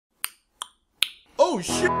Oh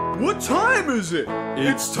shit! What time is it?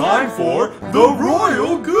 It's time for the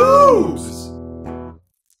Royal Goobs!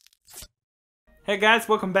 Hey guys,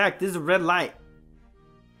 welcome back. This is Red Light.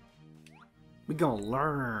 We gonna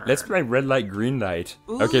learn. Let's play red light, green light.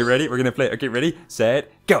 Ooh. Okay, ready? We're gonna play. Okay, ready, set,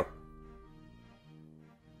 go.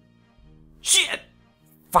 Shit!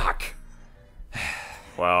 Fuck.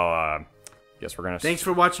 Well, guess we're gonna. Thanks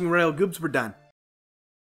for watching Royal Goobs. We're done.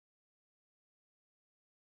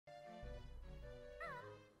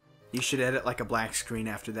 You should edit like a black screen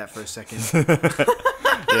after that for a second.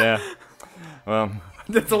 Yeah. Well.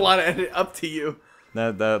 That's a lot of edit. Up to you.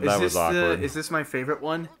 That was awkward. Is this my favorite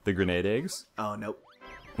one? The grenade eggs? Oh, nope.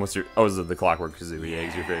 What's your... Oh, is it the Clockwork Kazooie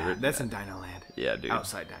eggs your favorite? That's in Dino Land. Yeah, dude.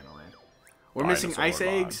 Outside Dino Land. We're missing ice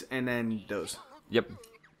eggs and then those. Yep.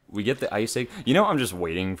 We get the ice egg. You know, I'm just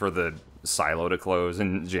waiting for the silo to close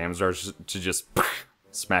and Jamstar to just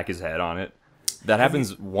smack his head on it. That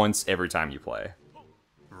happens once every time you play.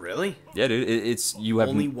 Really? Yeah, dude. It's you have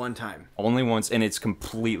only one time. Only once, and it's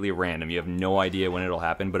completely random. You have no idea when it'll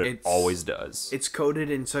happen, but it always does. It's coded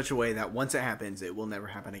in such a way that once it happens, it will never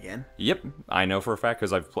happen again. Yep, I know for a fact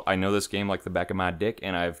because I know this game like the back of my dick,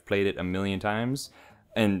 and I've played it a million times.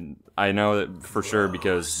 And I know that for sure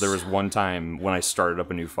because there was one time when I started up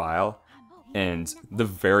a new file, and the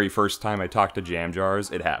very first time I talked to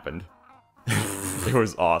Jamjars, it happened. It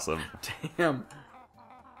was awesome. Damn.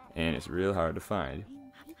 And it's real hard to find.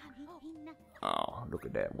 Oh, look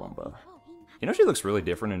at that Wumba. You know she looks really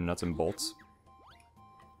different in Nuts and Bolts?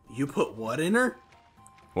 You put what in her?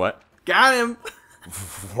 What? Got him!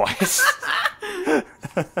 What?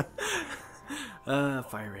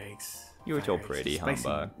 Fire eggs. You were so pretty,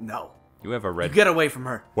 humbug. No. You have a red... You get away from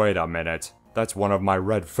her. Wait a minute. That's one of my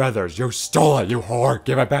red feathers. You stole it, you whore.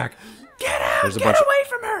 Give it back. Get out! Get away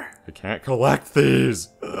from her! I can't collect these.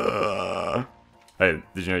 Ugh. Hey,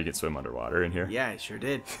 did you know you can swim underwater in here? Yeah, I sure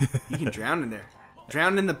did. You can drown in there.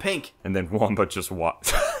 Drown in the pink. And then Wumba just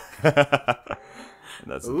walked.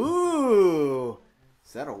 Ooh.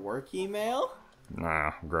 Is that a work email?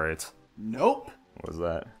 Nah, great. Nope. What was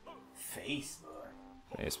that? Facebook.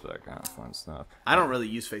 Facebook, fun stuff. I don't really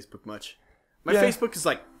use Facebook much. My Facebook is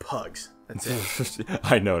like pugs. That's it.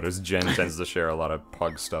 I noticed Jen tends to share a lot of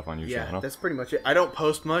pug stuff on your channel. Yeah, that's pretty much it. I don't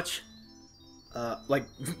post much. Like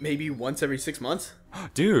maybe once every 6 months.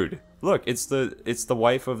 Dude, look, it's the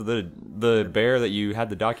wife of the bear that you had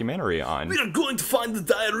the documentary on. We are going to find the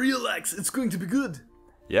diarrhea lax. It's going to be good.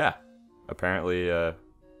 Yeah, apparently, yeah.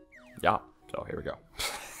 So here we go.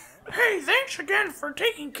 Hey, thanks again for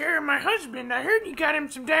taking care of my husband. I heard you got him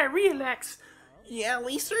some diarrhea lax. Yeah,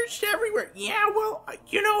 we searched everywhere. Yeah, well,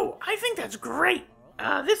 you know, I think that's great.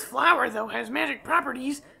 This flower though has magic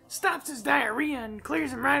properties. Stops his diarrhea and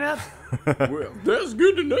clears him right up. Well, that's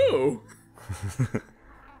good to know.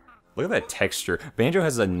 Look at that texture. Banjo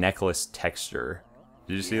has a necklace texture.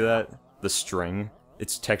 Did you see that? The string.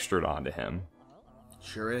 It's textured onto him.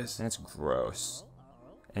 Sure is. That's gross.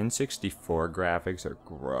 N64 graphics are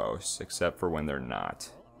gross, except for when they're not.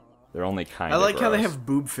 They're only kind of I like gross. how they have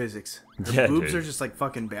boob physics. Their boobs are just like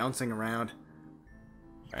fucking bouncing around.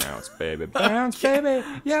 Bounce, baby. Bounce, baby.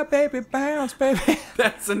 Yeah, baby. Bounce, baby.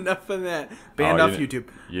 That's enough of that. Banned off YouTube.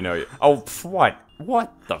 You know. Oh, what?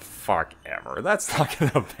 What the fuck ever? That's not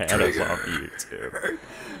gonna ban us off YouTube.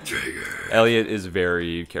 Trigger. Elliot is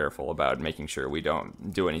very careful about making sure we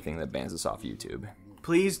don't do anything that bans us off YouTube.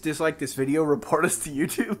 Please dislike this video. Report us to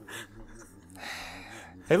YouTube.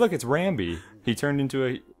 Hey, look, it's Rambi. He turned into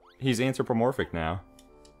a... He's anthropomorphic now.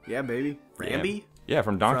 Yeah, baby. Rambi? Yeah,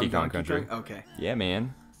 from Donkey Kong Country. Okay. Yeah,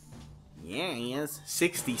 man. Yeah, he is.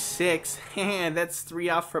 66. That's 3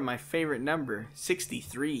 off from my favorite number.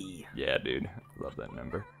 63. Yeah, dude. Love that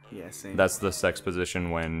number. Yeah, same. That's the sex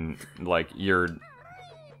position when, like, you're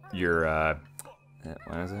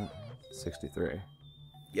what is it? 63.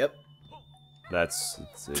 Yep. That's...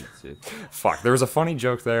 Fuck, there was a funny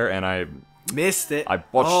joke there, and I... Missed it. I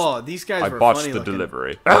botched, these guys were botched funny the looking.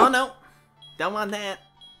 delivery. Oh, no. Don't want that.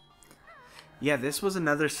 Yeah, this was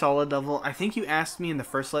another solid level. I think you asked me in the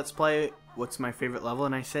first Let's Play what's my favorite level,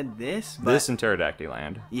 and I said this. But this and Pterodactyl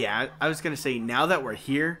Land. Yeah, I was going to say, now that we're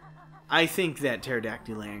here, I think that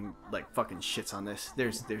Pterodactyl Land, like, fucking shits on this.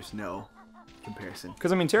 There's no comparison.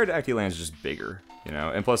 Because, I mean, Pterodactyl Land is just bigger, you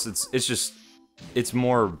know? And plus, it's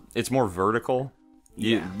more vertical.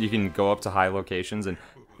 Yeah. You can go up to high locations, and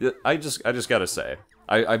I just gotta say,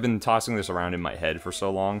 I've been tossing this around in my head for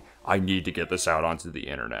so long, I need to get this out onto the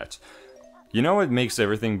internet. You know what makes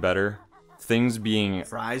everything better? Things being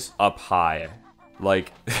Fries? up high.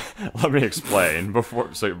 Like, let me explain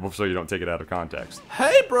so you don't take it out of context.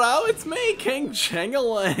 Hey, bro, it's me, King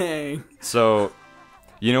Changalang. So,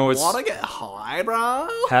 You know, it's Wanna get high, bro?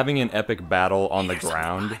 having an epic battle on the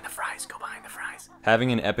ground. Behind the fries. Go behind the fries.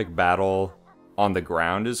 Having an epic battle on the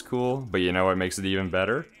ground is cool, but you know what makes it even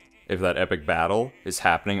better? If that epic battle is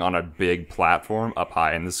happening on a big platform up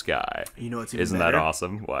high in the sky. You know what's even Isn't better? that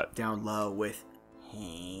awesome? What? Down low with,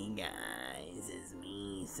 hey guys, it's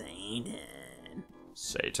me, Satan.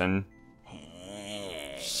 Satan?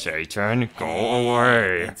 Hey, Satan, go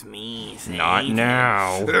away. it's me, Satan. Not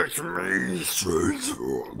now. It's me,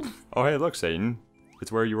 Satan. Oh, hey, look, Satan.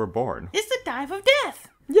 It's where you were born. It's the dive of death.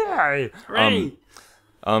 Yay! Hooray.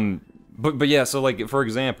 But yeah, so like for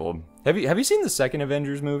example, have you seen the second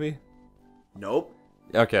Avengers movie? Nope.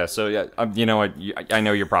 Okay, so yeah, you know what? I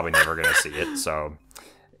know you're probably never gonna see it, so.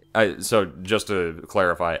 So just to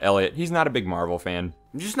clarify, Elliot, he's not a big Marvel fan.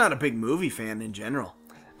 I'm just not a big movie fan in general.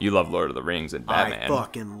 You love Lord of the Rings and Batman. I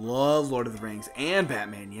fucking love Lord of the Rings and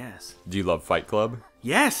Batman, yes. Do you love Fight Club?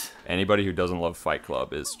 Yes. Anybody who doesn't love Fight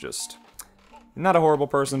Club is just not a horrible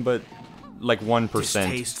person, but like 1%.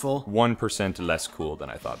 Distasteful. 1% less cool than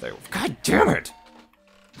I thought they were. God damn it!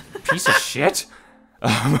 Piece of shit.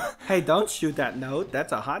 Hey, don't shoot that note.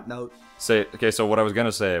 That's a hot note. So what I was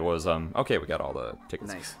gonna say was, okay, we got all the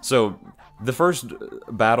tickets. Nice. So the first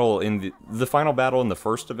battle in the final battle in the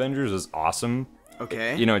first Avengers is awesome.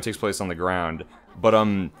 Okay. You know, it takes place on the ground, but I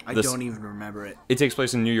don't even remember it. It takes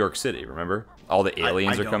place in New York City. Remember, all the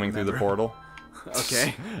aliens are don't coming through the remember. portal.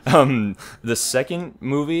 Okay. The second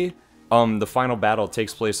movie, the final battle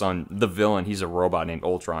takes place on the villain. He's a robot named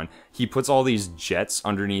Ultron. He puts all these jets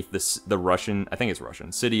underneath the Russian, I think it's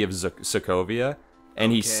Russian, city of Sokovia,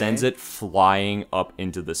 and he sends it flying up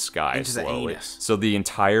into the sky Into the slowly. anus. So the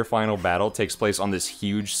entire final battle takes place on this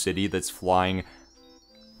huge city that's flying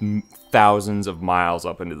thousands of miles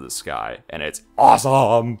up into the sky, and it's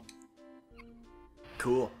awesome.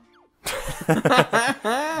 Cool.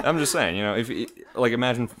 I'm just saying, you know, if like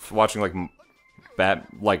imagine watching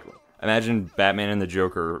like imagine Batman and the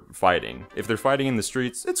Joker fighting. If they're fighting in the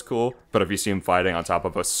streets, it's cool. But if you see them fighting on top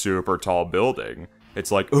of a super tall building,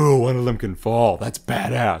 it's like, oh, one of them can fall. That's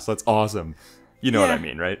badass. That's awesome. You know what I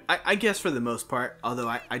mean, right? I guess for the most part, although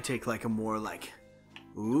I take like a more like,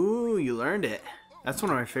 ooh, you learned it. That's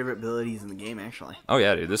one of my favorite abilities in the game, actually. Oh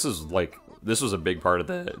yeah, dude. This was a big part of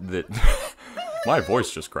the my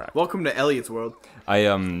voice just cracked. Welcome to Elliot's world.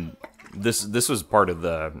 This was part of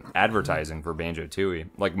the advertising for Banjo-Tooie.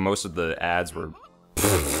 Like most of the ads were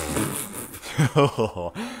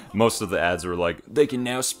most of the ads were like, they can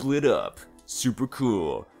now split up. Super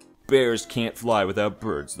cool. Bears can't fly without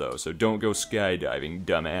birds though, so don't go skydiving,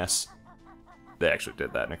 dumbass. They actually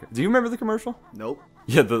did that. Do you remember the commercial? Nope.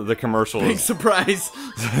 Yeah, the commercial Big is surprise.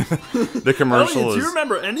 the commercial Elliot, do is you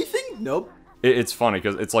remember anything? Nope. it's funny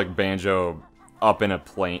because it's like Banjo up in a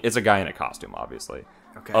plane. It's a guy in a costume, obviously.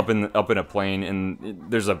 Okay. Up in a plane, and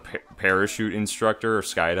there's a parachute instructor or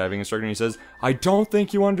skydiving instructor, and he says, "I don't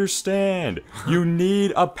think you understand. You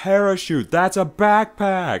need a parachute. That's a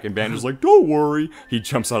backpack." And Banjo's like, "Don't worry." He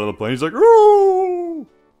jumps out of the plane. He's like, "Oh,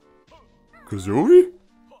 Kazooie,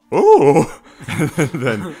 oh."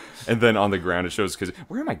 and then on the ground it shows Kazooie.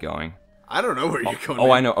 Where am I going? I don't know where you're going. Oh,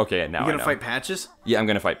 man. I know. Okay, now You I gonna know. fight Patches? Yeah, I'm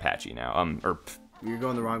gonna fight Patchy now. You're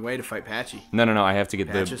going the wrong way to fight Patchy. No. I have to get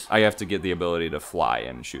Patches? I have to get the ability to fly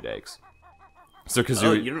and shoot eggs. So Oh,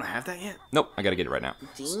 Kazooie. you don't have that yet? Nope, I gotta get it right now.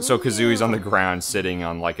 So Kazooie's on the ground, sitting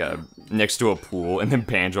on like next to a pool, and then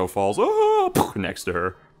Banjo falls next to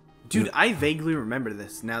her. Dude, I vaguely remember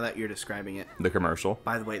this now that you're describing it. The commercial.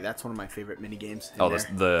 By the way, that's one of my favorite mini games. Oh, that's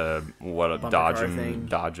the Bumper dodge car and thing.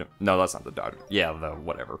 dodge. No, that's not the dodge. Yeah, the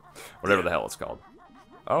whatever the hell it's called.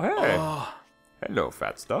 Oh hey, hello,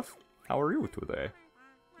 fat stuff. How are you today?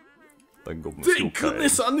 Thank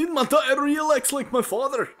goodness I need my diarrhea legs like my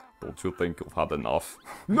father. Don't you think you've had enough?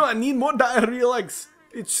 No, I need more diarrhea legs.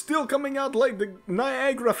 It's still coming out like the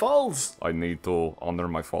Niagara Falls. I need to honor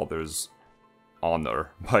my father's honor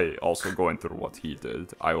by also going through what he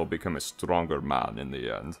did. I will become a stronger man in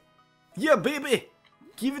the end. Yeah, baby.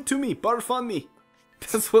 Give it to me. Barf on me.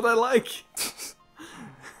 That's what I like.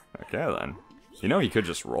 Okay then. You know he could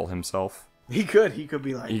just roll himself. He could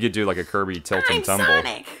be like... He could do like a Kirby tilt and I'm tumble.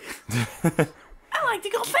 Sonic. I like to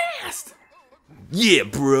go fast. Yeah,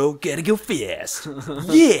 bro, gotta go fast.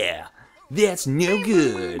 Yeah, that's no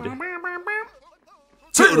good.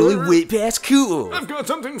 Totally way past cool. I've got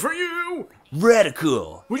something for you.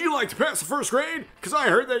 Radical. Would you like to pass the first grade? Because I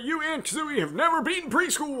heard that you and Kazooie have never beaten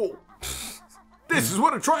preschool. This is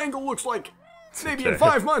what a triangle looks like. Maybe in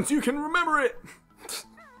 5 months you can remember it.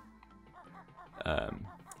 I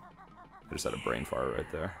just had a brain fart right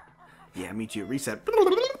there. Yeah, me too. Reset.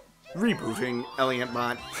 Rebooting Elliot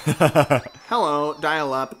Bot. Hello,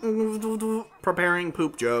 dial up. Preparing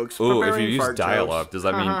poop jokes. Ooh, if preparing you use fart dial-up, jokes. does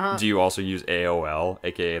that mean, do you also use AOL,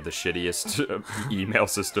 aka the shittiest email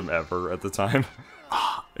system ever at the time?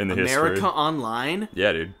 In the America history? Online?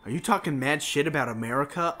 Yeah, dude. Are you talking mad shit about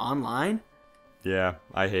America Online? Yeah,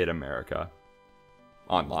 I hate America.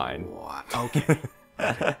 Online. What?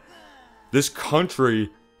 Okay. This country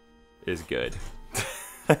is good.